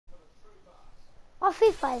What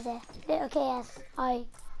FIFA is it? Little KSI.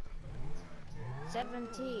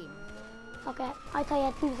 17. Okay, I thought you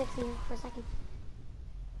had FIFA 16 for a second.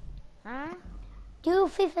 Huh? Do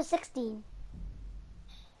FIFA 16.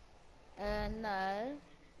 No.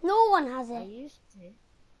 No one has I it. used to.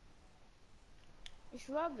 It's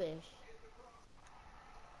rubbish.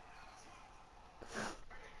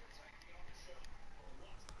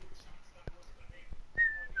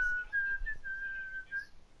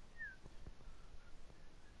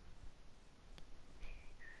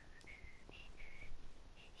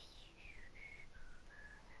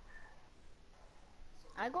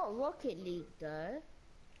 I got Rocket League though.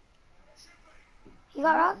 You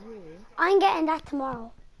got rock? You? I'm getting that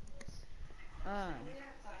tomorrow.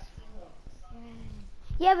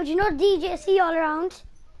 Yeah, but you know DJC all around?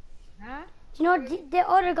 Huh? Do you know the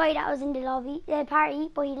other guy that was in the lobby, the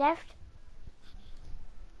party, but he left?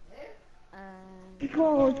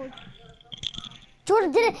 God. Do you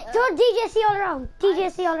know DJC all around?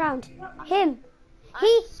 DJC all around. Him.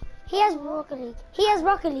 He has Rocket League. He has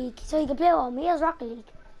Rocket League, so he can play with him. He has Rocket League.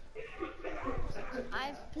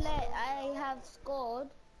 I have scored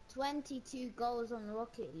 22 goals on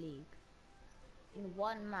Rocket League in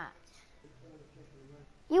one match.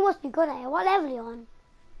 You must be good at it. What level are you on?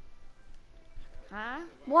 Huh?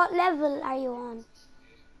 What level are you on?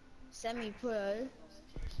 Semi-pro.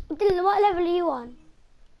 Dylan, what level are you on?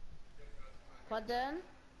 Pardon?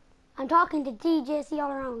 I'm talking to DJC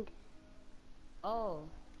all around. Oh.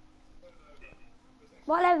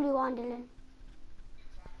 What level are you on, Dylan?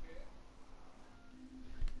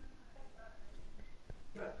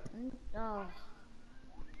 Oh.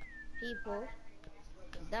 People.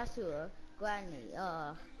 That's who. Granny.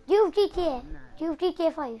 Do you have GTA? No. Do you have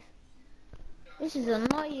GTA 5? This is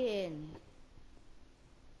annoying.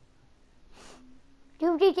 Do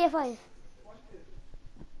you have GTA 5?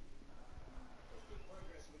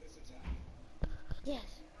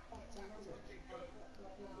 Yes.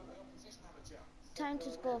 Time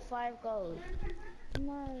to score 5 goals.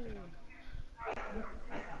 No.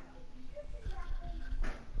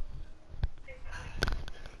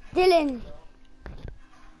 Dylan.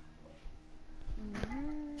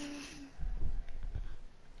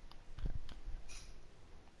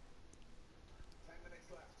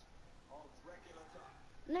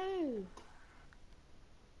 No.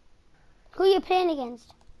 Who are you playing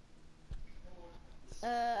against?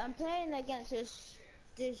 I'm playing against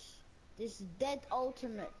this dead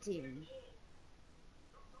ultimate team.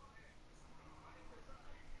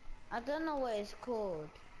 I don't know what it's called.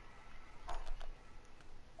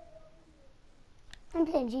 I'm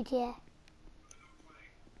playing GTA.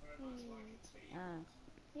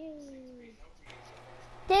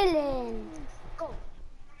 Dylan. Go.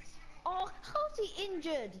 Oh, how's he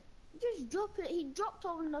injured? Just drop it. He dropped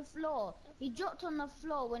on the floor. He dropped on the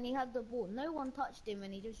floor when he had the ball. No one touched him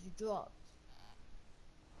and he just dropped.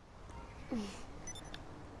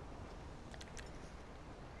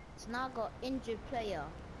 It's now got injured player.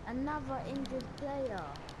 Another injured player.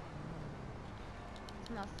 It's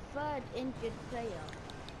my third injured player.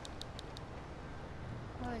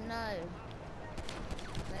 Oh no.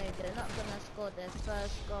 No, they're not gonna score their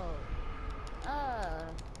first goal.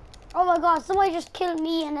 Oh my god, somebody just killed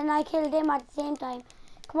me and then I killed him at the same time.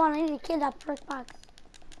 Come on, I need to kill that prick back.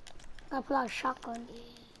 I pull out a shotgun.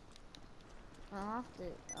 I'm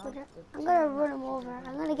gonna run him over.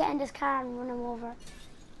 I'm gonna get in this car and run him over.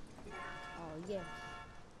 Oh yes.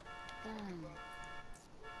 Damn.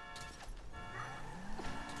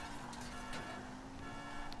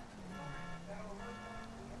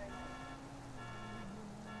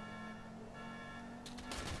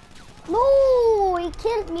 No, he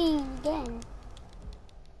killed me again.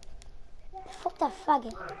 Fuck that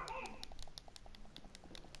faggot.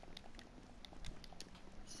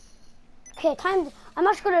 Okay, time. I'm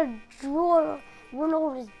actually gonna run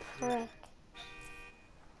over this prick.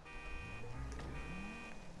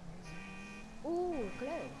 Ooh,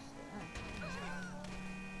 close.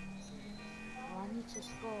 Oh, I need to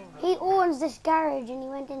score. He owns this garage and he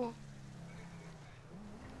went in it.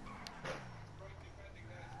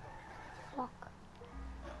 Fuck.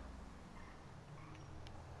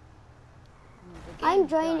 I'm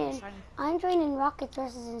joining Rockets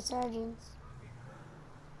versus Insurgents.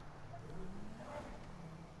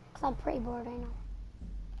 Cause I'm pretty bored, I know.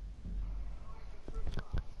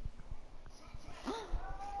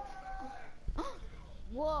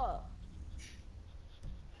 What?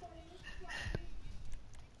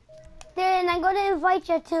 Then I'm gonna invite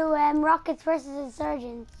you to Rockets versus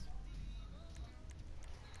Insurgents.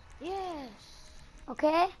 Yes.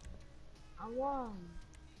 Okay? I won.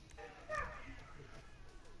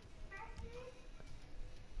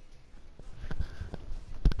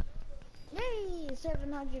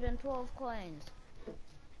 2,712 coins.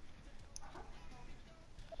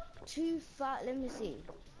 Let me see.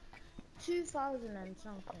 2,000 and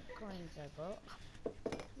something coins I got.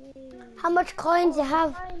 Yay. How much coins you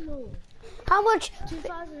have? Final. How much?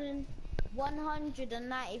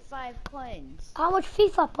 2,195 coins. How much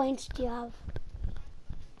FIFA points do you have?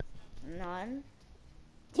 None.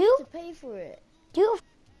 Do you? To pay for it. Do you?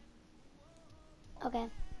 Okay.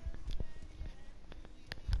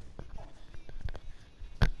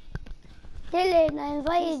 Dylan, I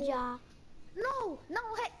invited ya. No,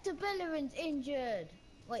 Hector Bellerin's injured.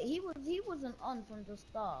 Wait, he wasn't on from the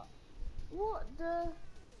start. What the?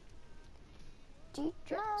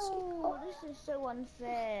 No, this is so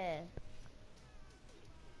unfair.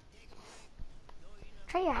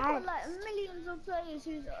 Try your I've hard. got like millions of players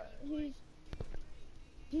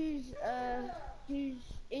who's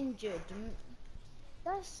injured.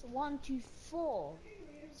 That's 1, 2, 4.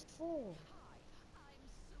 It's 4.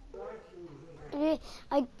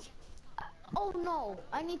 Oh no,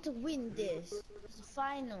 I need to win this. It's the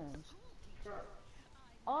finals.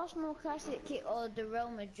 Arsenal Classic kit or the Real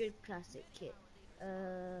Madrid Classic kit?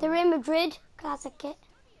 The Real Madrid Classic kit.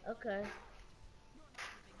 Okay.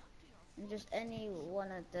 Just any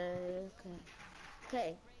one of the...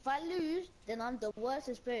 Okay. If I lose, then I'm the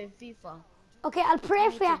worstest player in FIFA. Okay, I'll pray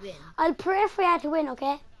for you. I'll pray for you to win,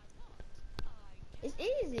 okay? It's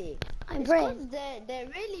easy. I'm praying. 'Cause they're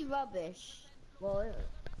really rubbish. Well,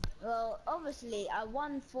 obviously I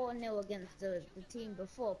won 4-0 against the team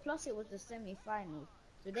before. Plus it was the semi-finals,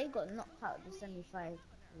 so they got knocked out of the semi-finals.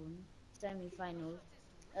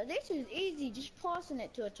 This is easy, just passing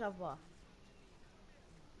it to each other.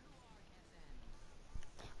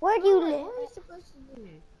 Where do you What live? are we supposed to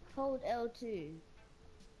do? Hold L2.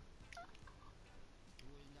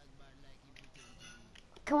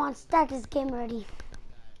 Come on, start this game already.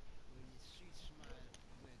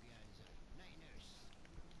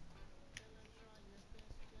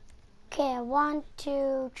 Okay, 1,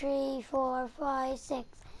 2, 3, 4, 5, 6.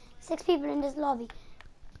 6 people in this lobby.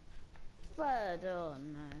 But oh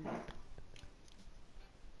no.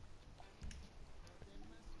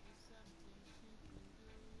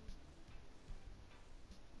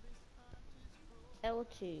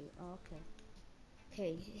 L2, okay.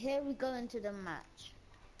 Okay, here we go into the match.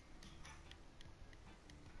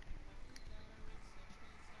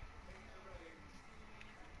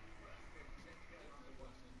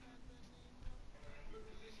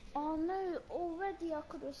 Oh no, already I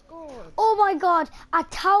could have scored. Oh my god,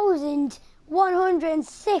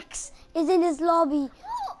 1,106 is in this lobby.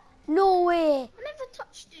 What? No way. I never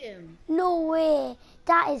touched him. No way.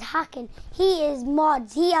 That is hacking. He is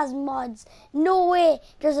mods. He has mods. No way.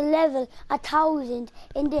 There's a level 1,000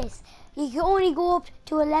 in this. You can only go up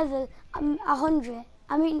to a level 100.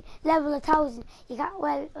 I mean, level 1,000. You can't.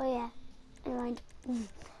 Well, oh yeah. Never mind.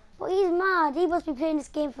 But he's mad. He must be playing this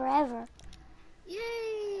game forever.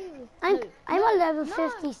 Yay! I'm on level no,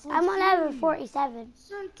 50. I'm on level 47.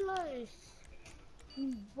 So close.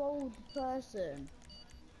 You bold person.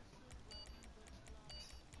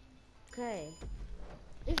 Okay.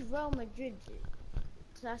 This Real Madrid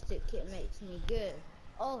Classic kit makes me good.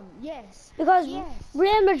 Oh yes. Because yes.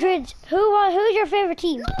 Real Madrid. Who's your favorite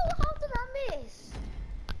team? No, how did I miss?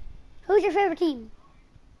 Who's your favorite team?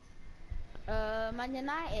 Man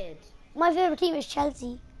United. My favorite team is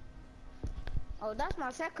Chelsea. Oh, that's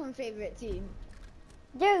my second favorite team.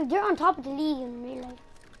 They're on top of the league in real life.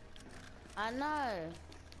 I know.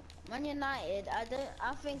 Man United. I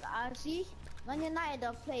see. Man United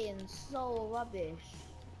are playing so rubbish.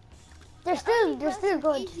 They're still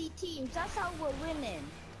good. Easy teams. That's how we're winning.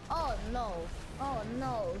 Oh no. Oh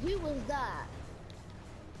no. Who was that?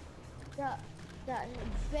 That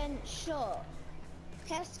bench shot.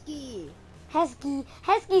 Heskey's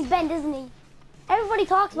bent, isn't he? Everybody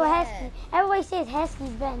talks about Heskey. Everybody says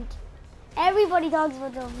Heskey's bent. Everybody talks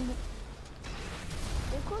about them.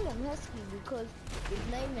 They call him Heskey because his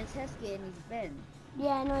name is Heskey and he's bent.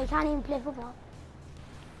 Yeah, no, he can't even play football.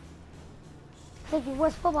 He's like the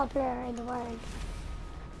worst football player in the world.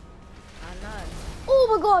 I know. Oh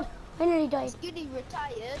my god! I nearly died. Skiddy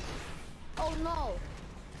retired. Oh no.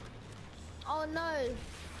 Oh no.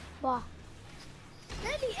 What?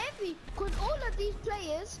 Nearly because all of these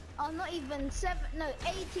players are not even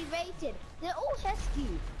 80 rated. They're all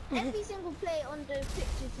Heskey. Every single player on the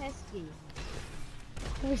pitch is Heskey.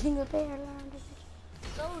 Every single player around the pitch.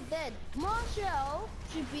 So dead. Martial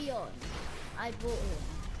should be on. I bought him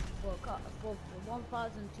for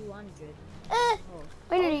 1,200. Oh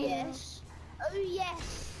yes. Oh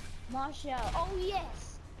yes. Martial. Oh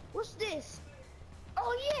yes. What's this?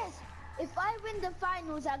 Oh yes. If I win the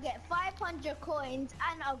finals, I get 500 coins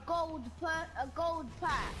and a gold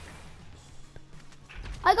pack.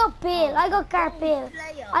 I got Bale. I got Gareth Bale.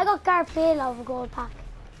 Player. I got Gareth Bale of a gold pack.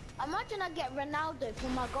 Imagine I get Ronaldo for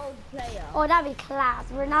my gold player. Oh, that'd be class.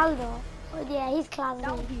 Ronaldo. Oh, yeah, he's class.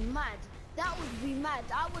 That would be mad. That would be mad.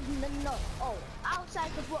 I wouldn't know. Oh,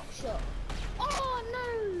 outside the box shot. Oh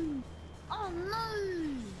no! Oh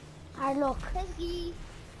no! Our luck. Heskey.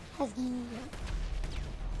 Heskey.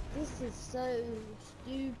 This is so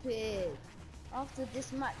stupid. After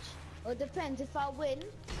this match, well, it depends. If I win,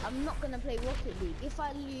 I'm not gonna play Rocket League. If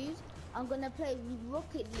I lose, I'm gonna play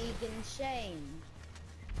Rocket League in shame.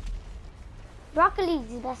 Rocket League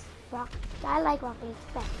is the best. I like Rocket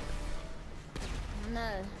League best.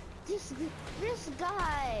 No, this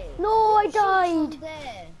guy. No, I died.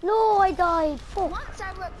 There. No, I died. Fuck. Once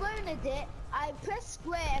I Rabona'd it, I pressed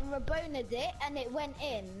square and Rabona'd it, and it went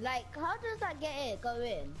in. Like, how does that get it? Go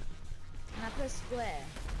in. And I press square.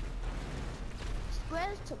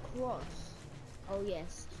 Square's to cross. Oh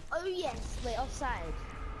yes. Oh yes. Wait, offside.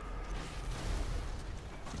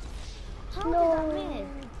 How did I miss?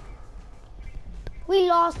 We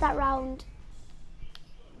lost that round.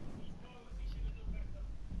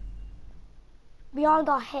 We all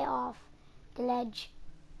got hit off the ledge.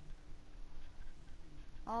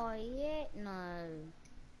 Oh yeah, no.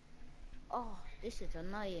 Oh, this is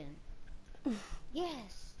annoying.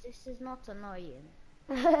 Yes, this is not annoying.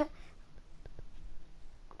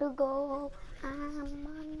 To go, I'm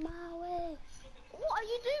on my way. What are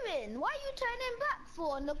you doing? Why are you turning back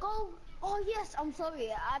for? And the goal? Oh yes, I'm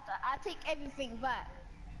sorry. I take everything back.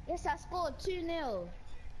 Yes, I scored 2-0.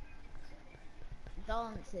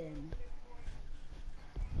 Dancing.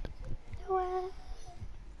 Oh,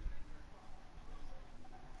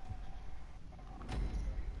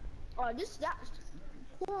 that's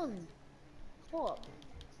fun. Stop.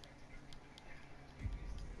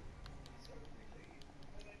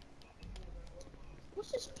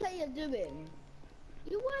 What's this player doing?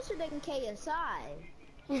 You worse than KSI.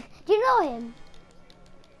 Do you know him?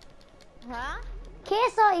 Huh?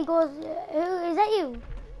 KSI, he goes, who, is that you?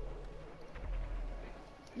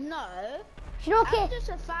 No. Do you know I'm just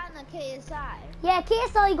a fan of KSI. Yeah,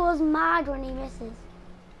 KSI goes mad when he misses.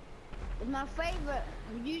 It's my favorite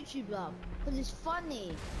YouTuber because it's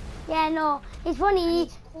funny. Yeah, no, he's funny. And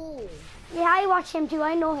it's cool. Yeah, I watch him too.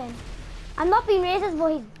 I know him. I'm not being racist,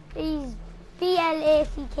 but he's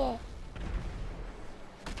BLACK.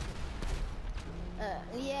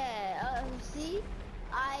 Yeah. See,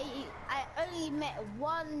 I only met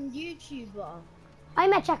one YouTuber. I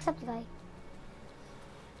met Jacksepticeye.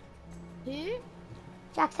 Who?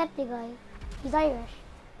 Jacksepticeye. He's Irish.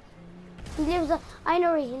 He lives. I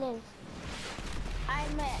know where he lives. I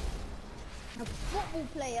met a football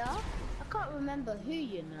player. I can't remember who,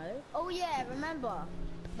 you know. Oh yeah, I remember.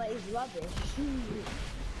 But he's rubbish.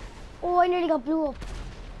 Oh, I nearly got blew up.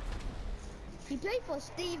 He played for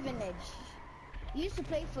Stevenage. He used to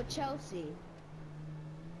play for Chelsea.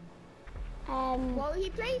 Well, he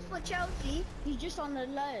plays for Chelsea. He's just on the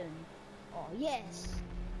loan. Oh yes.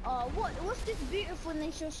 Oh, what's this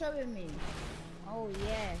beautifulness you're showing me? Oh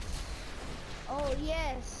yes. Oh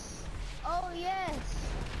yes. Oh yes.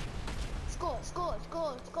 Score, score,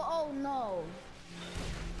 score, score. Oh no.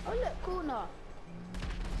 Oh look, corner.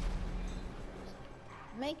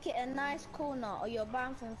 Make it a nice corner or you're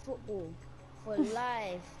banned from football for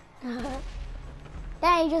life.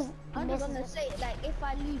 Then he just I'm misses gonna it. say, like, if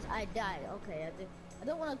I lose, I die. Okay, I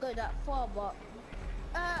don't want to go that far, but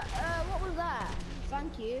what was that?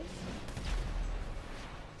 Thank you.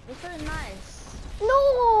 It's so nice.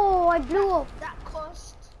 No, I blew up. That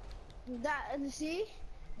cost. That, and see,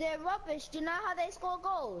 they're rubbish. Do you know how they score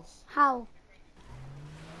goals? How?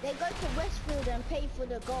 They go to Westfield and pay for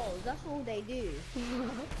the goals. That's all they do.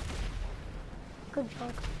 Good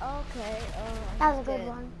joke. Okay. That was a good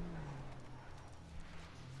one.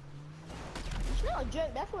 It's not a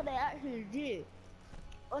joke. That's what they actually do.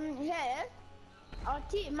 On here,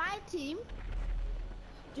 my team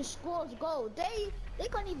just scores goal. They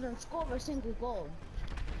can't even score a single goal.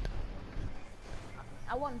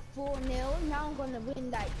 I won 4-0. Now I'm gonna win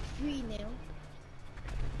like 3-0.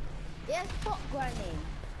 Yes, pot granny.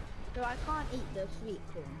 So I can't eat the sweet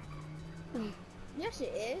corn. Yes,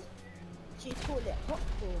 it is. She called it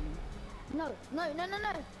popcorn. No, no, no, no,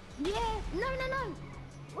 no. Yeah, no, no, no.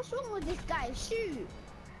 What's wrong with this guy? Shoot.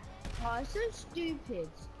 Oh, it's so stupid.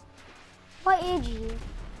 What age are you?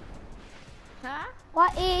 Huh?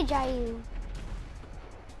 What age are you?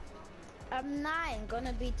 I'm 9,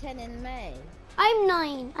 gonna be 10 in May. I'm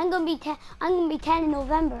 9. I'm gonna be 10. I'm gonna be 10 in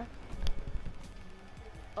November.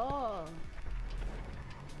 Oh.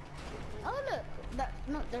 Oh look,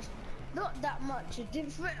 not that much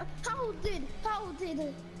different.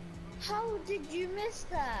 How did you miss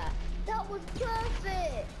that? That was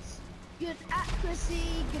perfect. Good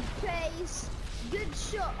accuracy, good pace, good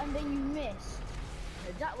shot, and then you missed.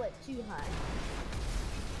 No, that went too high.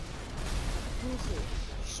 Let me see.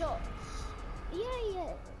 Shots.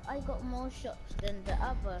 Yeah. I got more shots than the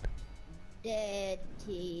other dead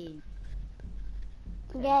team.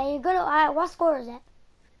 Yeah, you're good. What score is it?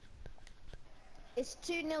 It's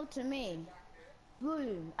 2-0 to me.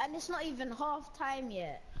 Boom. And it's not even half time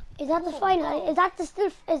yet. Is that the final? Is that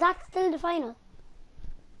still the final?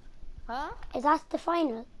 Huh? Is that the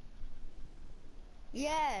final?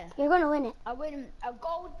 Yeah. You're gonna win it. I win a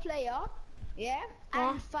gold player, yeah,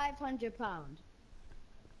 and £500.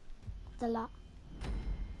 It's a lot.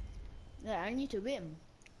 Yeah, I need to win.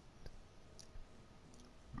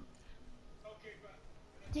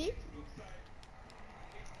 See,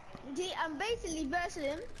 I'm basically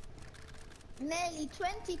versing nearly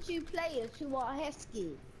 22 players who are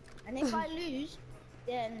Heskey, and if I lose,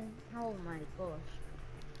 then oh my gosh,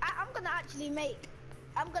 I'm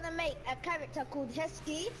gonna make a character called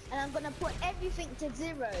Heskey, and I'm gonna put everything to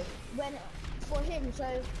 0 for him. So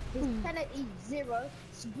his penalty 0,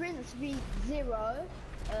 sprint speed 0,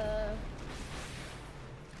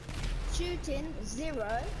 shooting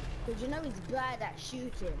 0. Because you know he's bad at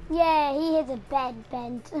shooting. Yeah, he hits a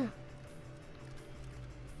bent.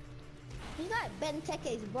 He's like Ben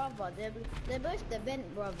Teke's brother. They're both the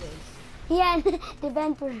Bent brothers. Yeah, the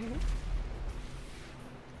bent version.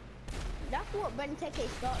 That's what Ben Teke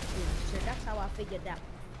starts with, so that's how I figured that.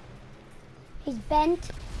 He's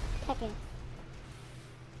bent. Tekken.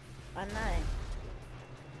 I know.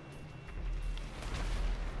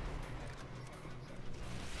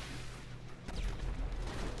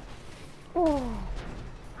 Oh.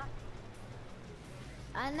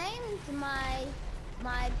 I named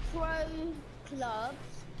my pro clubs.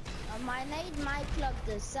 I named my club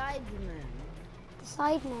the Sidemen. The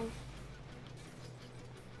Sidemen.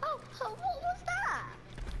 Oh, what was that?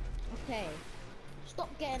 Okay, stop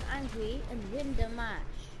getting angry and win the match.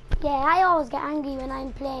 Yeah, I always get angry when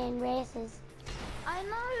I'm playing races. I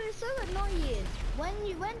know, it's so annoying. When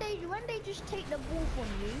they just take the ball from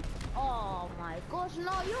you. Oh my gosh,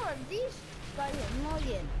 no, these guys are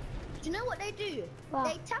annoying. Do you know what they do? What?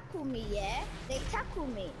 They tackle me, yeah? They tackle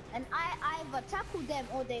me, and I either tackle them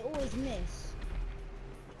or they always miss.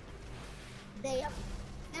 They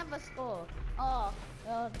never score. Oh,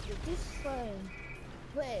 this phone.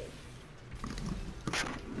 Wait.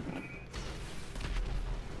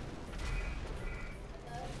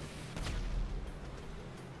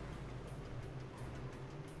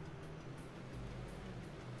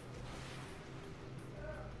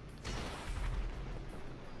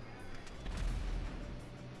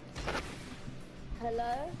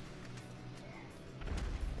 Hello?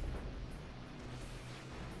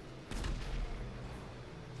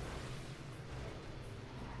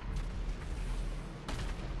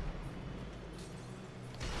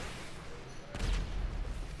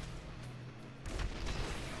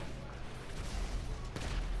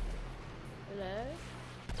 Hello?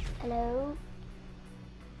 Hello?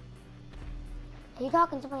 Are you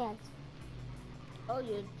talking to my head? Oh,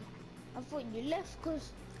 I thought you left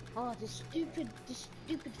because, the stupid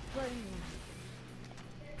phone.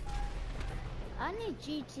 I need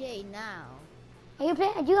GTA now. Are you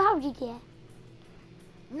playing? Do you have GTA?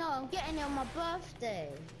 No, I'm getting it on my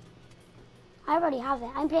birthday. I already have it.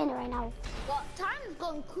 I'm playing it right now. But time's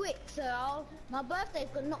gone quick, so my birthday's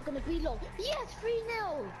not gonna be long. Yes,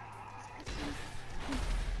 3-0.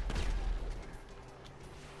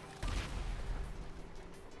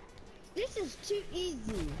 This is too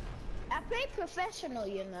easy. I play professional,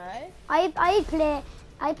 you know. I play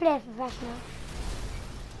professional.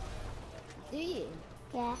 Do you?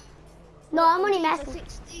 Yeah. No, I'm only FIFA messing.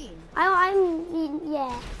 16.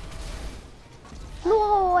 Yeah.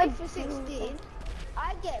 No, FIFA 16.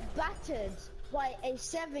 I get battered by a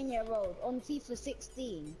 7-year-old on FIFA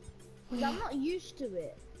 16. 'Cause I'm not used to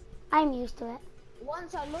it. I'm used to it.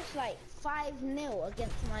 Once I lost like 5-0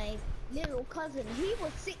 against my little cousin. He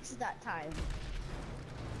was 6 that time.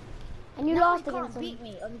 And you now lost he against can't him. beat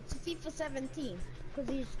me on FIFA 17 because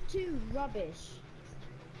he's too rubbish.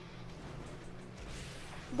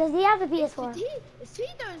 Does he have a PS4? If he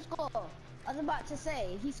don't score, I was about to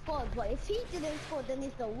say he scored, but if he didn't score, then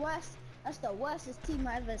it's the worst. That's the worstest team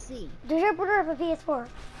I've ever seen. Does your brother have a PS4?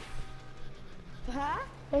 Huh?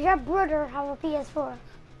 Does your brother have a PS4?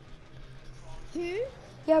 Who?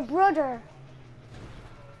 Your brother.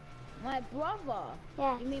 My brother.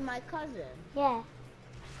 Yeah. You mean my cousin? Yeah.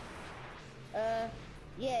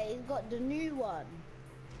 Yeah, he's got the new one.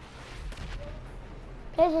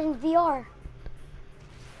 PlayStation VR.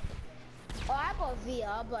 Oh, I got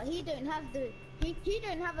VR, but he don't have the he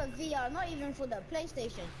don't have a VR, not even for the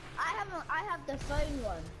PlayStation. I have the phone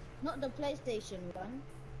one, not the PlayStation one.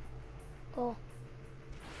 Oh.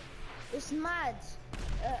 It's mad.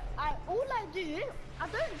 I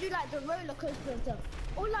don't do like the roller coaster and stuff.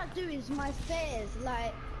 All I do is my stairs.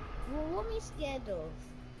 Like, well, what am I scared of?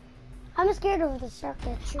 I'm scared of the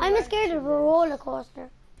circus. I'm scared of a roller coaster.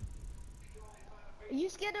 Are you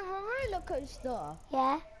scared of a roller coaster?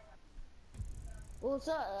 Yeah.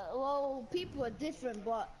 Well, people are different,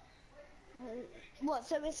 but what?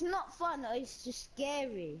 So it's not fun, or it's just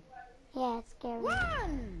scary. Yeah, it's scary.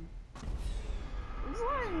 Run!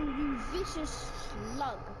 Run, you vicious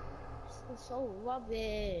slug! It's so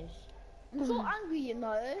rubbish. I'm so angry, you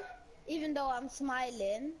know. Even though I'm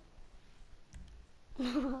smiling.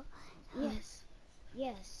 Yes.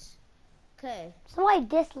 Yes. Okay. So I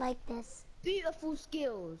dislike this. Beautiful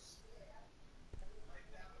skills.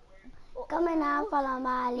 Come in now, follow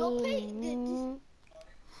my Your lead.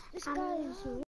 this guy is